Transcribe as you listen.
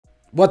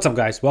What's up,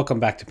 guys? Welcome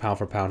back to Pound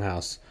for Pound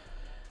House.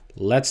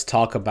 Let's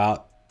talk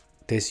about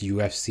this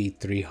UFC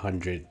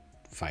 300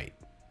 fight.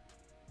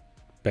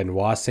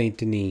 Benoit Saint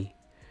Denis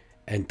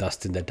and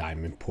Dustin the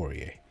Diamond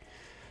Poirier.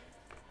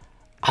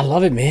 I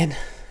love it, man.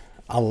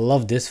 I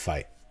love this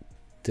fight.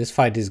 This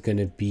fight is going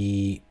to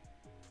be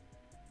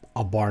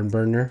a barn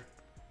burner.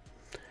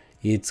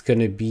 It's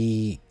going to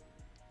be...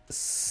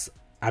 it's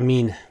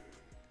going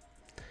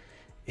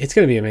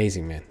to be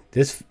amazing, man.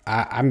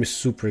 I'm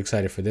super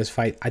excited for this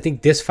fight. I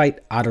think this fight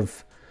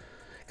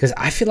because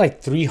I feel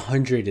like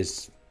 300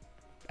 is,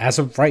 as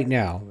of right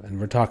now, and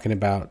we're talking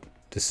about,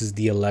 this is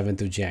the 11th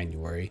of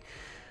January.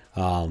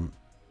 I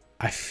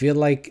feel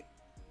like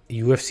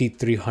UFC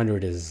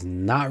 300 is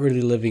not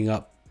really living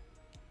up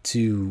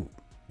to,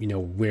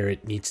 where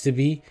it needs to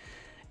be.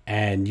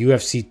 And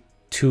UFC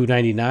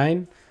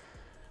 299,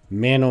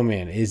 man, oh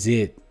man, is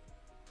it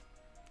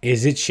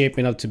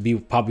shaping up to be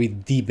probably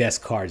the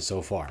best card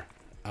so far.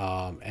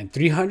 And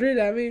 300,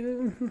 I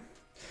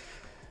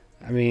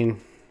mean,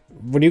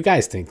 what do you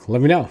guys think?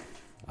 Let me know.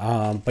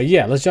 But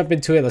yeah, let's jump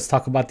into it. Let's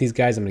talk about these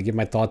guys. I'm going to give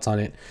my thoughts on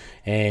it,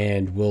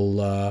 and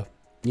we'll,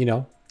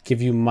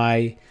 give you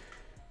my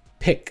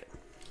pick.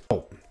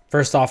 Oh,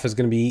 first off is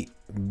going to be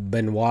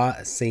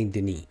Benoit Saint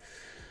Denis.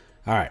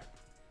 All right.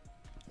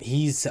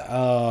 He's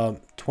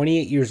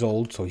 28 years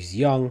old, so he's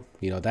young.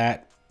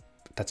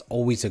 That's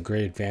always a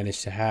great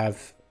advantage to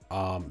have.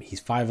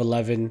 He's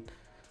 5'11",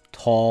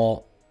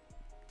 tall.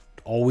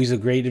 Always a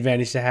great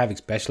advantage to have,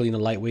 especially in the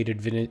lightweight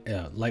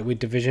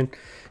division.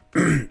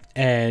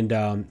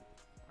 And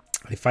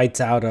he fights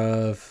out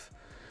of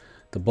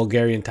the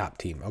Bulgarian top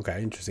team.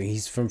 Okay, interesting.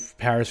 He's from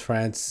Paris,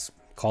 France.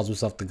 Calls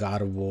himself the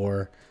God of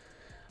War.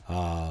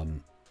 The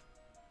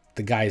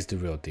guy is the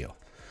real deal.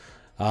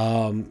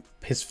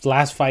 His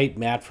last fight,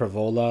 Matt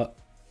Frivola,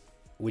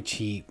 which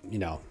he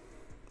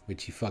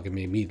fucking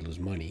made me lose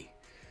money,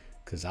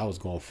 because I was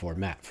going for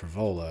Matt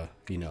Frivola,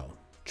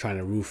 trying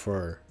to root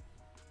for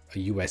a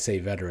USA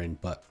veteran,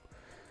 but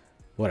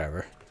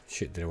whatever,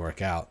 shit didn't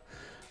work out.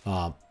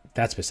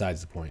 That's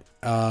besides the point.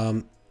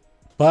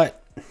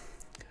 But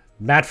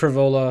Matt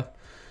Frivola,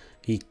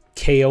 he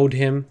KO'd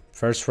him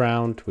first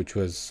round, which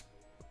was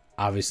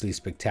obviously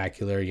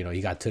spectacular.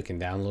 He got taken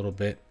down a little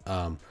bit,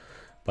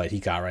 but he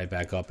got right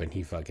back up and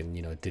he fucking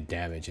did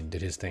damage and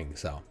did his thing.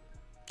 So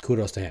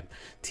kudos to him.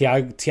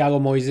 Thiago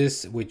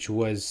Moises, which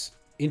was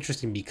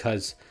interesting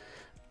because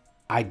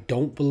I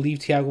don't believe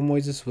Thiago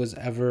Moises was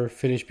ever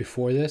finished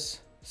before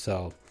this.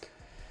 So,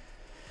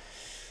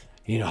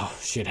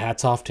 shit,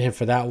 hats off to him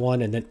for that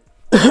one. And then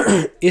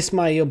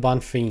Ismail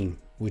Bonfim,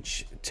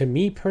 which to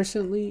me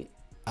personally,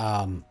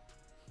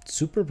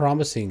 super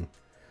promising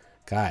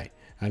guy.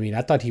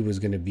 I thought he was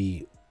going to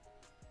be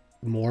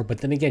more, but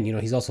then again,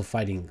 he's also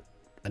fighting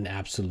an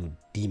absolute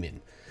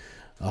demon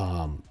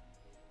of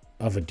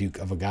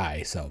a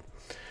guy. So,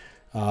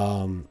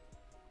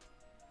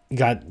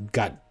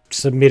 got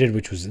submitted,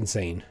 which was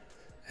insane.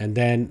 And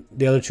then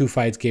the other two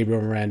fights,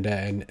 Gabriel Miranda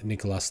and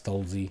Nicolas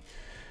Stolze,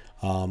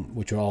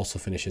 which were also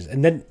finishes.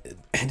 And then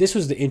this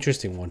was the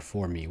interesting one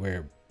for me,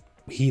 where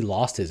he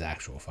lost his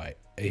actual fight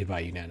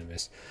by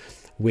unanimous,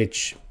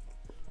 which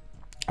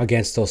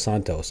against Dos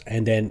Santos.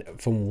 And then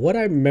from what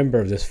I remember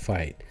of this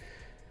fight,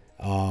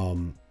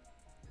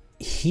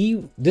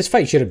 this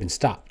fight should have been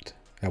stopped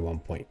at one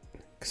point,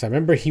 because I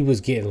remember he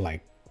was getting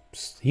lit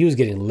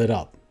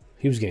up.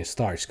 He was getting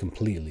starched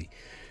completely.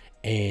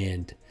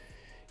 And,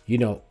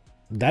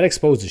 that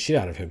exposed the shit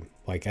out of him.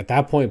 Like, at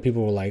that point,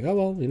 people were like, oh,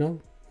 well,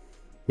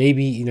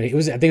 maybe, I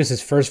think it was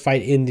his first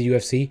fight in the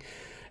UFC.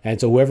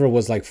 And so whoever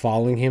was,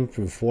 following him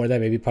before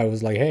that, maybe probably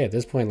was like, hey, at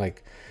this point,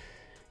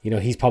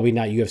 he's probably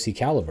not UFC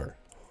caliber.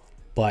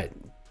 But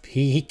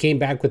he came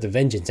back with a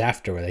vengeance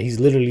after that. He's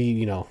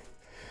literally,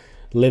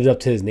 lived up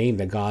to his name,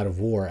 the God of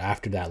War,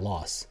 after that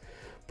loss.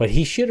 But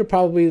he should have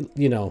probably,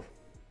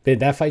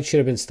 that fight should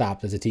have been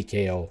stopped as a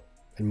TKO,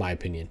 in my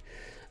opinion.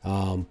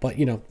 But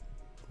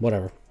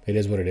whatever, it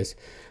is what it is.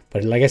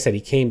 But like I said, he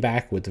came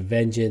back with a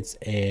vengeance,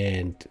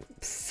 and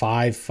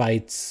 5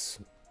 fights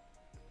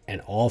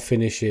and all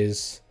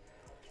finishes,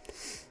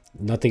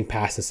 nothing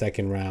past the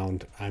second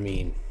round.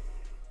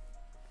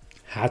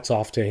 Hats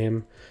off to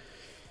him.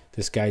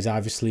 This guy's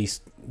obviously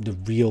the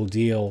real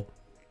deal,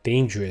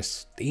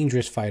 dangerous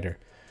fighter.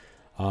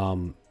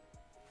 And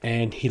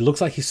he looks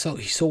like he's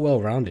so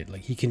well rounded.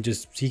 Like, he can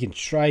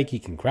strike, he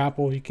can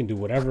grapple, he can do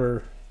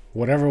whatever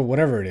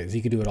it is. He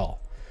can do it all.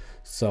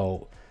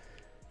 So,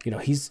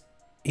 he's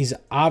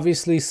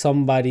obviously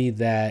somebody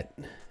that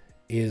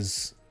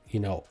is,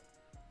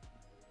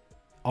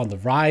 on the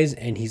rise,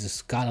 and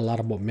he's got a lot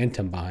of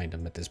momentum behind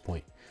him at this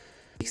point.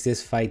 Makes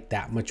this fight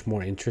that much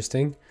more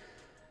interesting.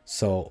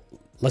 So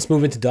let's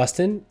move into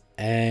Dustin,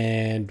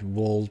 and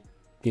we'll,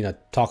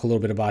 talk a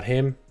little bit about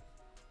him,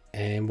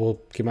 and we'll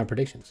give my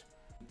predictions.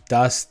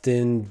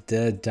 Dustin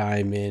the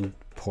Diamond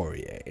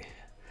Poirier,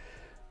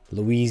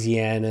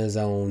 Louisiana's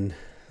own.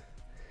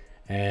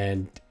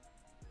 And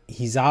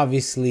he's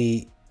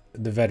obviously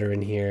the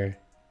veteran here.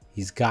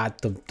 He's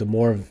got the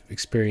more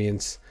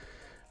experience.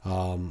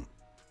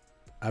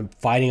 I'm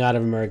fighting out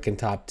of American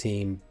Top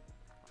Team.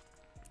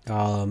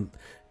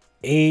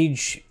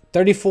 Age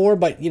 34,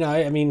 but you know,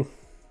 I mean,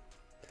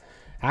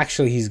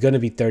 actually, he's gonna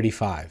be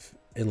 35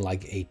 in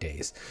like 8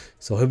 days.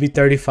 So he'll be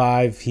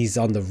 35. He's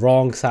on the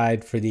wrong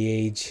side for the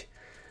age.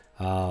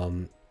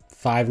 5'9",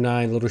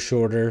 a little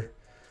shorter.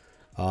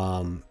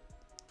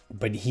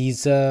 But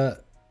he's a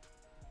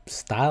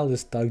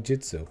stylist thug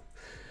jitsu.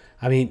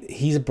 I mean,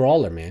 he's a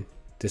brawler, man.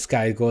 This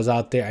guy goes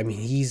out there. I mean,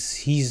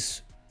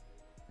 he's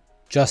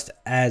just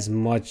as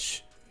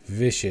much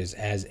vicious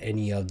as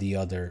any of the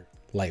other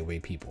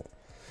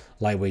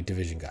lightweight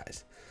division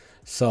guys.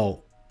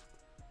 So,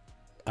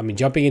 I mean,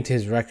 jumping into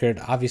his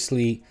record,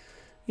 obviously,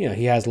 you know,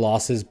 he has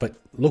losses, but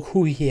look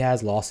who he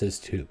has losses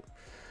to.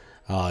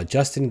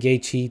 Dustin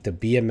Gets, the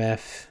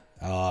BMF,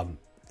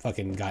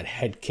 fucking got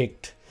head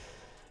kicked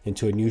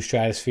into a new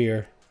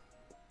stratosphere.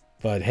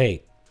 But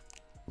hey,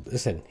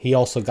 listen, he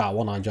also got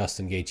one on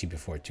Dustin Gets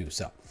before too.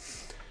 So,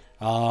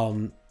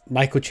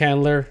 Michael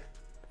Chandler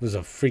was a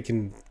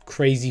freaking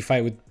crazy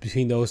fight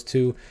between those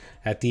two.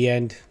 At the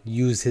end,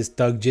 used his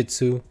thug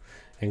jitsu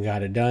and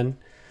got it done.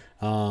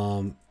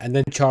 And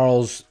then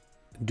Charles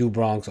Do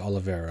Bronx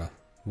Oliveira,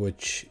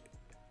 which,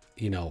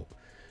 you know,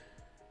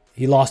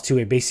 he lost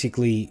to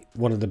basically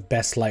one of the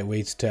best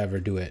lightweights to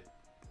ever do it,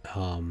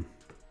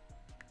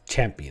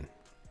 champion.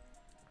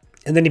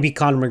 And then he beat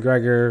Conor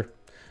McGregor,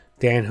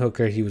 Dan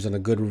Hooker. He was on a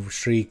good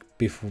streak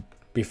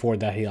before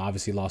that. He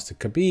obviously lost to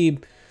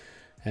Khabib,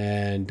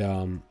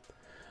 and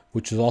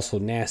which was also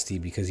nasty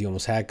because he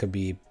almost had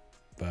Khabib,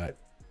 but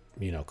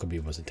you know,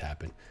 Khabib wasn't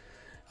tapping.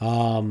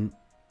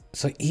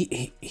 So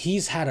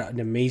he's had an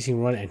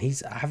amazing run, and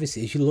he's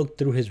obviously, if you look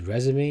through his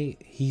resume,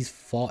 he's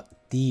fought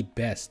the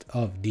best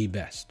of the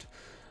best.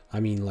 I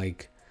mean,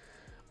 like,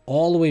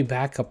 all the way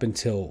back up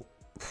until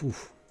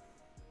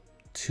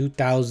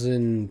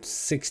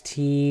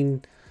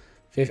 2016,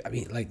 15, I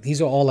mean, like,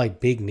 these are all like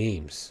big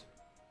names.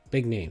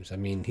 I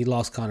mean, he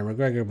lost Conor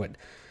McGregor, but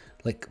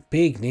like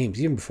big names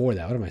even before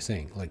that. What am I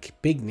saying? Like,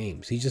 big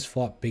names. He just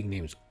fought big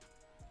names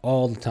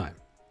all the time.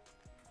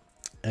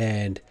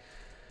 And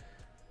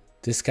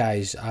this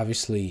guy's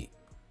obviously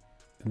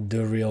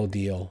the real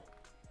deal.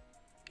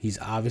 He's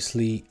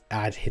obviously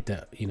hit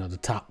the, you know, the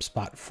top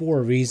spot for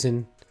a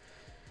reason,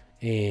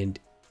 and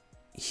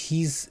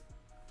he's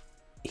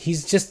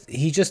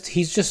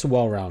just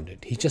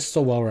well-rounded. He's just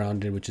so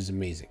well-rounded, which is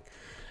amazing.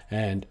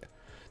 And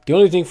the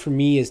only thing for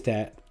me is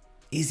that,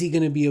 is he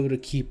going to be able to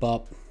keep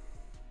up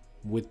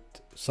with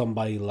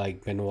somebody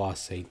like Benoit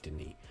Saint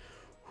Denis,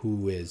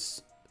 who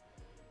is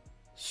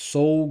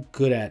so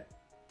good at,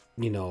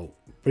 you know,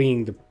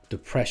 bringing the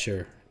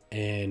pressure,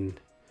 and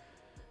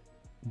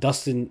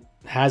Dustin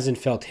hasn't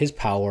felt his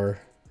power,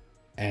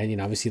 and you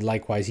know, obviously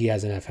likewise he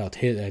hasn't felt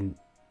his, and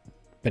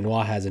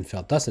Benoit hasn't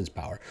felt Dustin's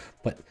power.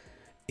 But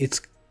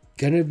it's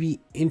gonna be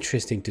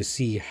interesting to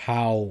see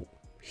how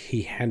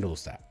he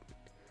handles that.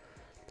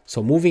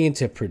 So moving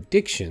into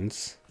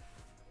predictions,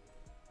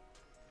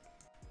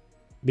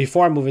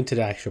 before I move into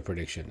the actual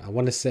prediction, I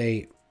want to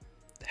say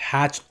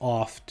hats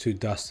off to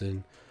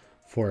Dustin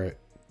for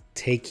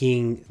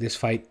taking this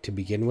fight to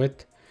begin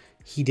with.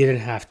 He didn't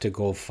have to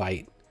go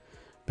fight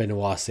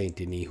Benoit Saint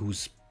Denis,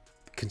 who's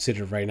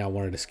considered right now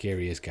one of the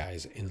scariest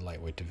guys in the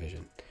lightweight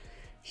division.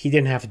 He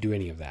didn't have to do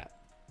any of that.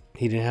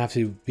 He didn't have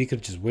to. He could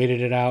have just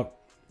waited it out.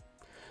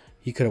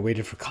 He could have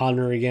waited for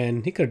Conor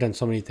again. He could have done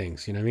so many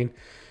things. You know what I mean?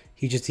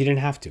 He didn't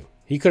have to.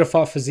 He could have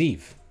fought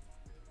Fiziev.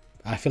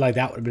 I feel like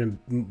that would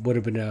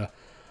have been a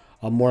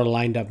more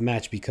lined up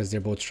match because they're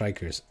both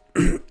strikers.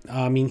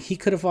 I mean, he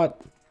could have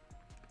fought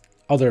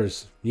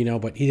others, you know,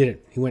 but he didn't.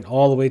 He went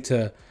all the way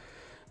to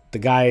the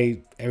guy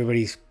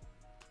everybody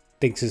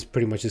thinks is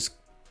pretty much his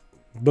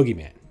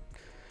boogeyman.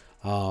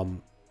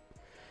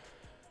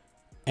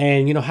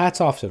 And, you know,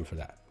 hats off to him for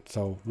that.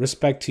 So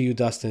respect to you,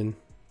 Dustin.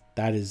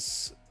 That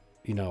is,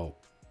 you know,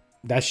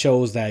 that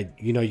shows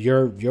that, you know,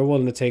 you're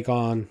willing to take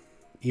on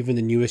even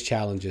the newest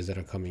challenges that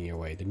are coming your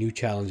way. The new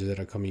challenges that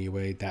are coming your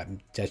way,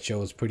 that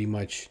shows pretty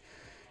much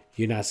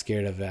you're not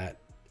scared of that,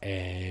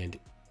 and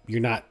you're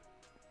not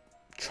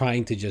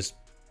trying to just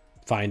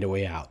find a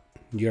way out.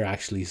 You're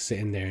actually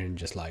sitting there and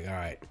just like, all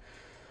right,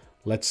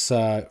 let's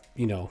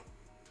you know,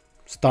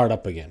 start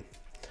up again.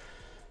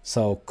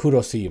 So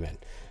kudos to you, man.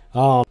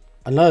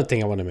 Another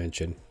thing I want to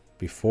mention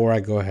before I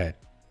go ahead,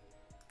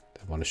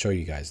 I want to show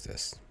you guys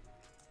this.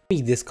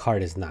 This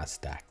card is not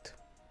stacked.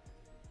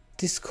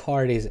 This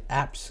card is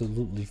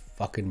absolutely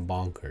fucking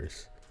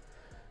bonkers.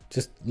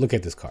 Just look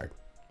at this card.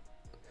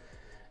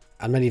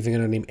 I'm not even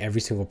going to name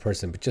every single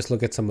person, but just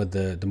look at some of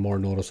the more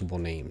noticeable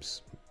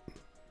names.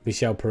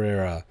 Michel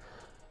Pereira,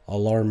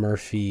 Lauren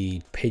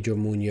Murphy, Pedro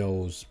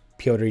Munoz,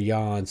 Piotr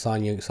Yan,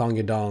 Song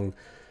Yadong,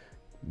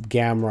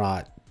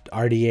 Gamrot,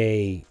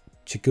 RDA,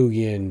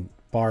 Chikugian,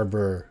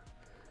 Barber,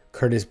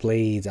 Curtis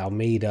Blades,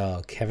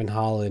 Almeida, Kevin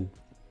Holland,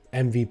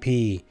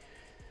 MVP,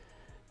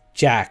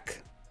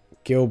 Jack,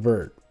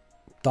 Gilbert,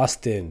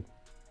 Dustin,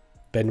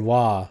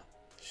 Benoit,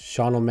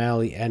 Sean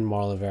O'Malley, and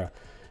Marlon Oliveira.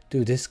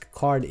 Dude, this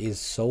card is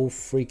so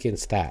freaking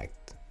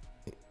stacked.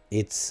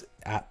 It's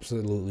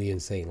absolutely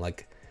insane.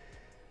 Like,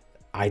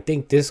 I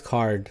think this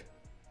card,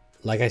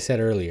 like I said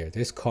earlier,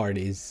 this card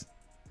is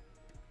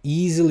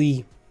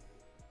easily,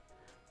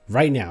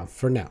 right now,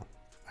 for now,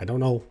 I don't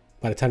know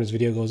by the time this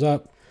video goes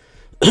up,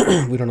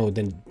 we don't know what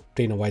then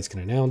Dana White's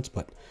gonna announce,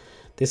 but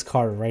this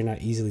card right now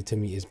easily to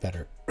me is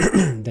better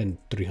than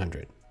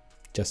 300.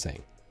 Just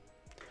saying.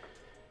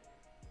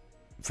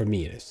 For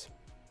me it is.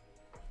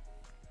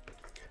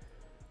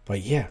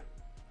 But yeah,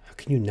 how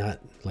can you not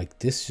like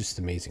this? Is just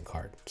an amazing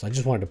card. So I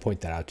just wanted to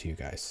point that out to you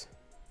guys.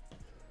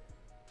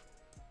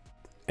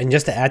 And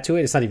just to add to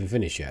it, it's not even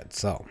finished yet.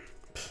 So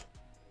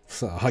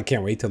I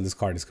can't wait till this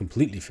card is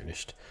completely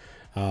finished.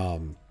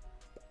 I'm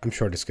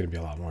sure there's going to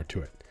be a lot more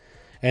to it.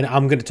 And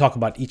I'm going to talk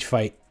about each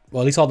fight.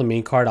 Well, at least all the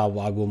main card. I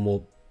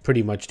will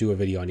pretty much do a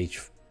video on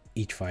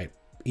each fight.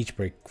 Each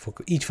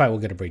fight will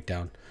get a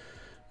breakdown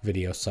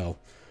video. So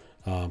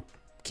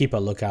keep a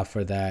lookout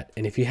for that.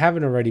 And if you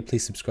haven't already,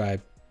 please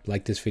subscribe,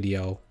 like this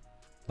video,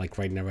 like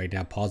right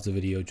now, pause the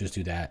video, just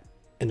do that,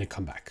 and then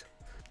come back.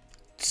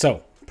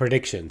 So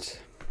predictions.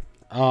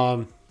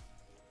 All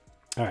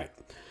right.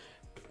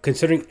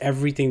 Considering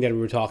everything that we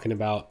were talking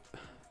about,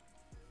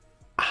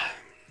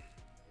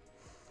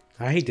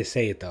 I hate to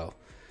say it though,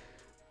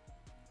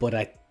 but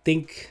I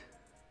think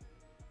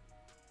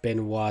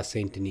Benoit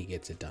Saint Denis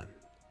gets it done.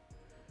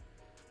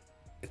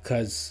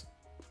 Because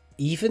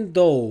even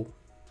though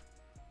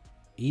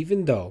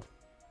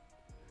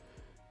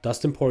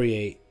Dustin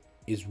Poirier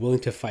is willing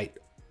to fight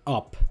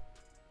up,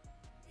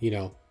 you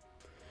know,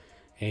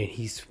 and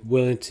he's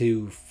willing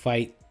to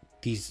fight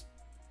these,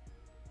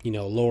 you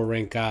know, lower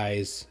ranked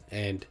guys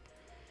and,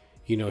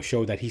 you know,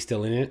 show that he's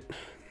still in it.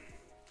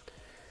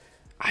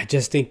 I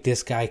just think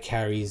this guy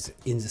carries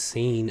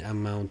insane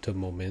amount of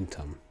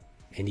momentum,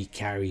 and he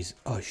carries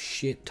a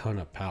shit ton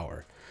of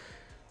power.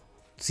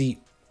 See,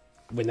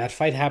 when that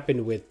fight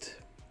happened with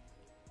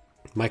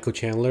Michael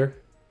Chandler,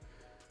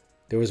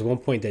 there was one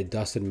point that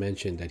Dustin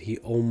mentioned that he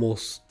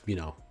almost, you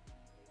know,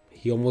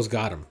 he almost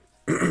got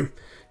him.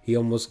 he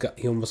almost got,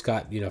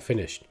 you know,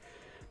 finished.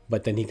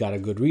 But then he got a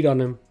good read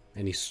on him,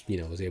 and he, you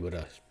know, was able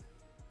to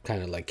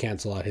kind of like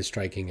cancel out his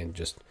striking and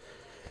just,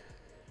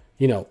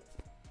 you know,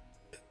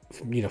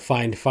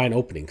 find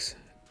openings.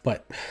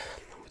 But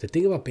the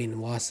thing about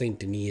Benoit Saint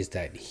Denis is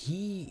that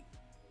I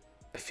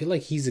feel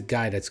like he's a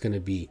guy that's gonna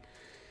be.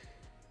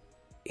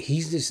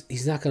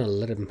 He's not gonna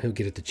let him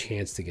get the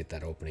chance to get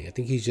that opening. I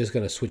think he's just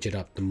gonna switch it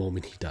up the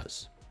moment he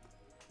does.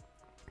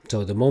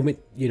 So the moment,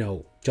 you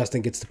know,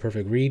 Justin gets the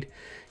perfect read,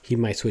 he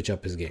might switch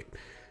up his game,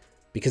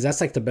 because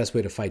that's like the best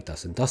way to fight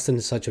Dustin. Dustin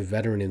is such a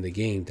veteran in the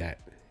game that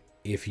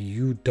if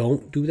you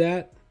don't do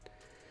that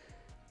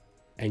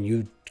and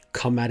you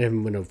come at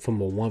him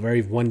from a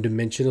very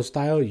one-dimensional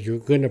style, you're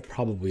gonna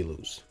probably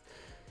lose,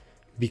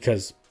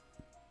 because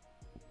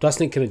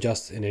Dustin can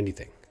adjust in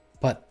anything.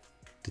 But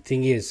the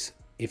thing is,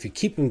 if you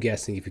keep him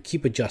guessing, if you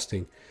keep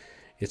adjusting,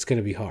 it's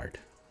gonna be hard.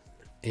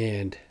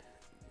 And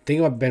the thing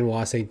about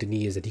Benoit Saint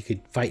Denis is that he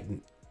could fight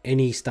in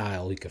any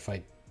style. He could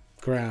fight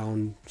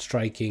ground,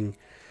 striking,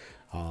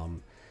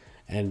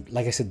 and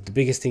like I said, the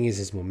biggest thing is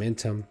his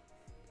momentum.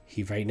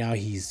 Right now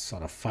he's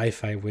on a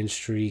 5-fight win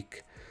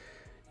streak.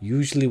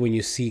 Usually when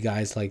you see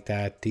guys like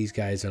that, these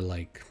guys are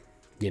like,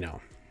 you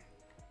know,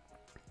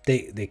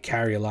 they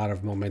carry a lot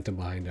of momentum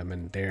behind them,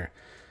 and they're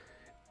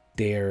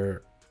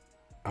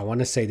I want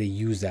to say they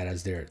use that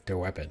as their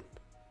weapon.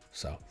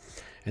 So,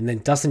 and then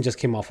Dustin just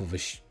came off of a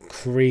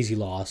crazy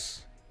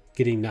loss,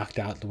 getting knocked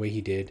out the way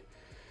he did.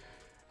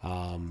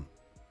 You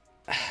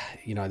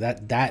know,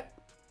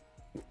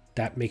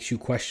 that makes you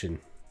question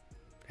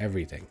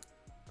everything.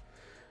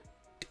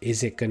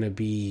 Is it gonna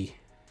be?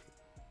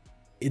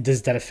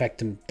 Does that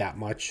affect him that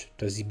much?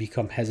 Does he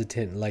become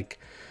hesitant? Like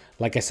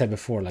I said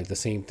before, like the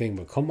same thing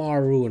with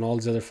Kamaru and all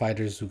these other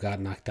fighters who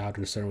got knocked out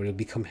in a certain way. They'll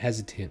become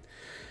hesitant.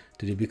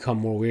 Do they become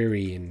more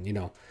weary? And, you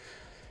know,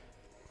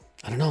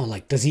 I don't know.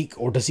 Like, does he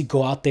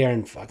go out there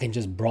and fucking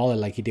just brawl it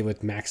like he did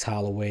with Max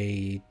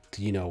Holloway?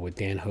 You know, with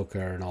Dan Hooker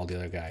and all the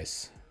other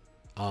guys.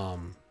 I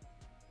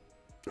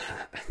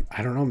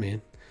don't know,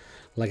 man.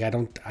 Like, I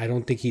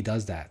don't think he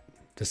does that.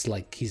 Just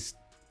like, he's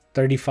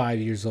 35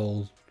 years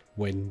old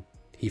when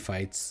he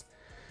fights.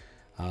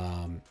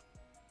 You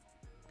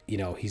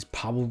know, he's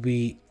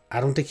probably,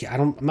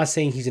 I'm not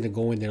saying he's gonna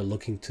go in there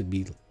looking to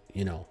be,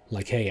 you know,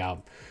 like, hey,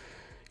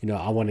 you know,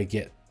 I want to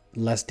get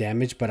less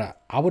damage, but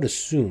I would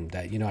assume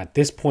that, you know, at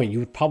this point you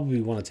would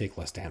probably want to take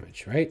less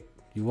damage, right?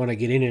 You want to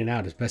get in and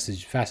out as fast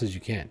as you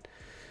can.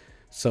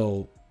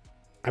 So,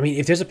 I mean,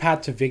 if there's a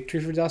path to victory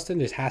for Dustin,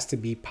 it has to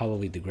be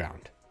probably the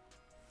ground,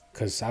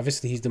 because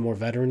obviously he's the more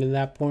veteran in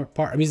that part.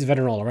 I mean, he's a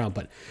veteran all around,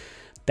 but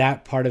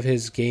that part of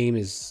his game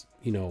is,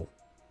 you know,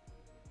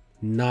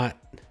 not.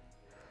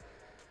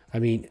 I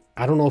mean,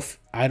 I don't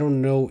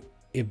know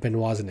if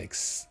Benoit doesn't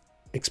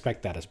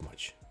expect that as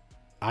much.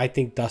 I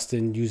think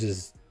Dustin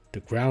uses the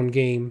ground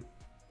game,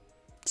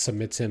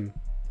 submits him.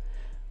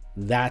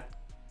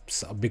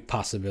 That's a big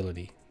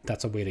possibility.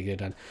 That's a way to get it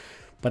done.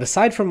 But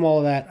aside from all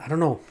of that, I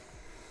don't know.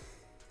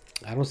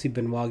 I don't see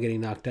Benoit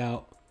getting knocked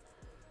out.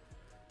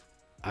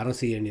 I don't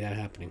see any of that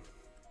happening.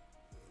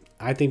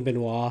 I think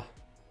Benoit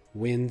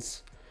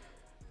wins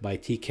by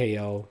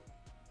TKO.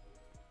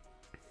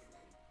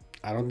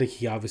 I don't think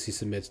he obviously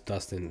submits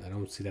Dustin. I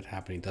don't see that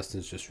happening.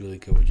 Dustin's just really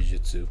good with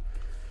jiu-jitsu.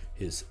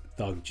 His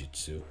thug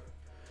jiu-jitsu.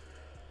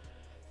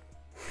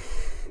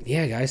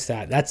 Yeah, guys,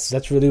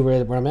 that's really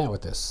where I'm at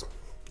with this.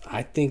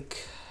 I think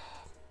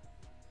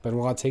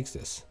Benoit takes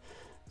this.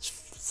 It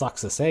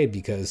sucks to say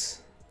because,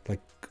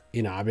 like,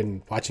 you know, I've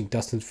been watching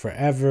Dustin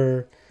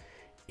forever,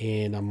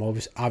 and I'm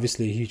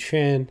obviously a huge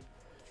fan.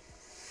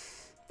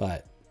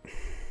 But,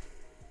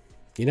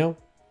 you know,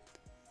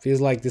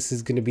 feels like this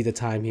is going to be the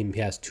time he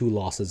has 2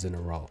 losses in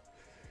a row.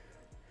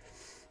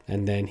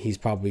 And then he's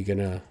probably going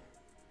to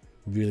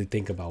really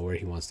think about where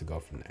he wants to go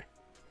from there.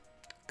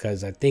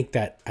 Because I think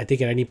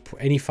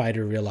any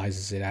fighter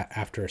realizes it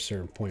after a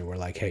certain point where,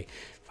 like, hey,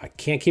 if I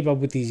can't keep up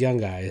with these young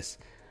guys,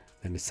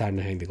 then it's time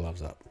to hang the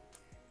gloves up.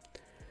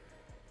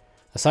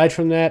 Aside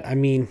from that, I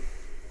mean,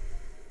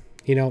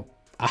 you know,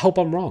 I hope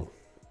I'm wrong.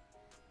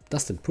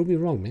 Dustin, prove me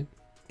wrong, man.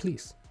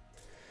 Please.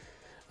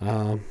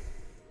 But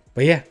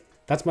yeah,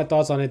 that's my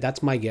thoughts on it.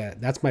 That's my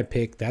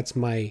pick. That's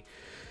what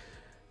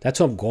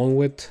I'm going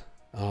with.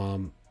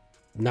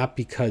 Not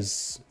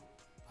because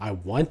I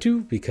want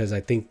to, because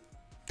I think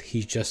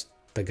he's just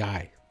the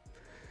guy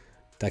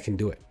that can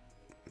do it.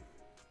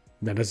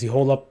 Now, does he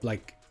hold up,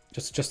 like,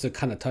 just to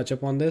kind of touch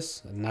up on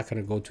this? I'm not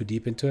going to go too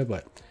deep into it,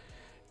 but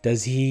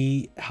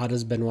how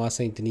does Benoit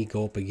Saint Denis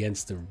go up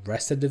against the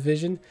rest of the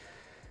division?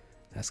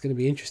 That's going to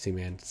be interesting,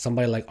 man.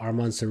 Somebody like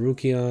Arman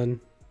Sarukian,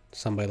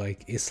 somebody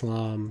like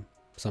Islam,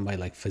 somebody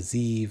like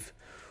Fazeev,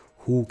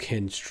 who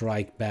can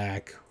strike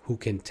back, who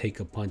can take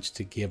a punch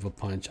to give a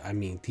punch. I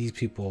mean, these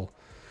people,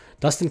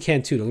 Dustin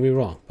can too, don't get me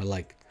wrong, but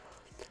like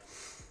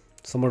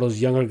some of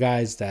those younger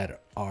guys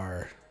that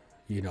are,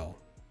 you know,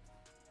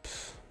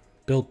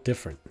 built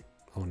different,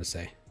 I want to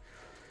say.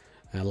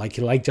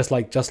 Just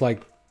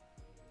like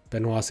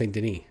Benoit Saint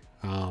Denis.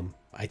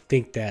 I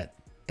think that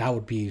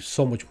would be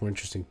so much more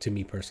interesting to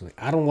me personally.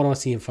 I don't want to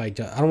see him fight.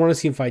 I don't want to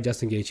see him fight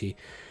Justin Gaethje.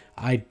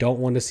 I don't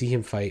want to see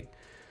him fight.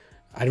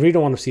 I really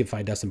don't want to see him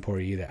fight Dustin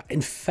Poirier either.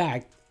 In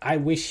fact, I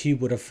wish he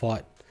would have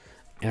fought,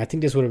 and I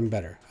think this would have been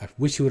better. I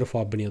wish he would have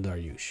fought Beneil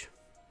Dariush.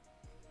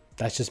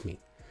 That's just me.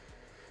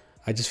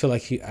 I just feel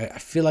like I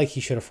feel like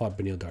he should have fought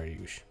Beneil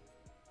Dariush.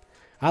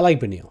 I like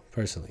Beneil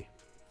personally,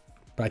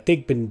 but I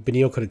think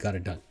Beneil could have got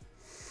it done.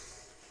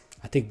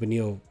 I think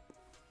Beneil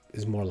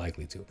is more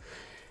likely to.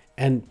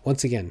 And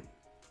once again,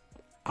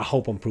 I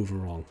hope I'm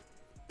proven wrong.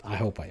 I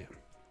hope I am.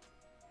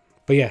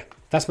 But yeah,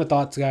 that's my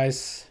thoughts,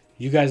 guys.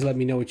 You guys let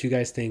me know what you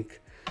guys think.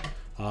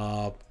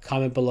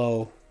 Comment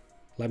below.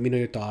 Let me know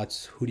your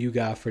thoughts. Who do you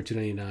got for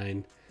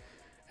 299?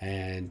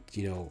 And,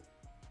 you know,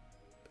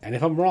 and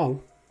if I'm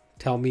wrong,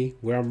 tell me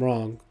where I'm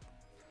wrong.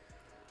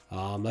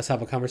 Let's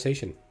have a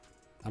conversation.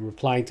 I'm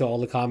replying to all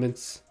the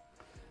comments.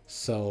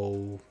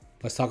 So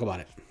let's talk about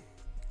it.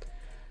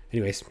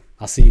 Anyways,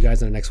 I'll see you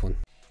guys in the next one.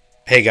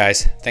 Hey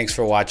guys, thanks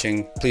for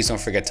watching. Please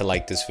don't forget to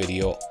like this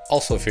video.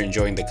 Also, if you're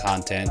enjoying the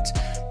content,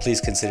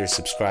 please consider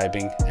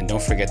subscribing, and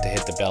don't forget to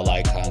hit the bell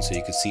icon so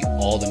you can see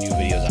all the new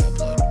videos I upload.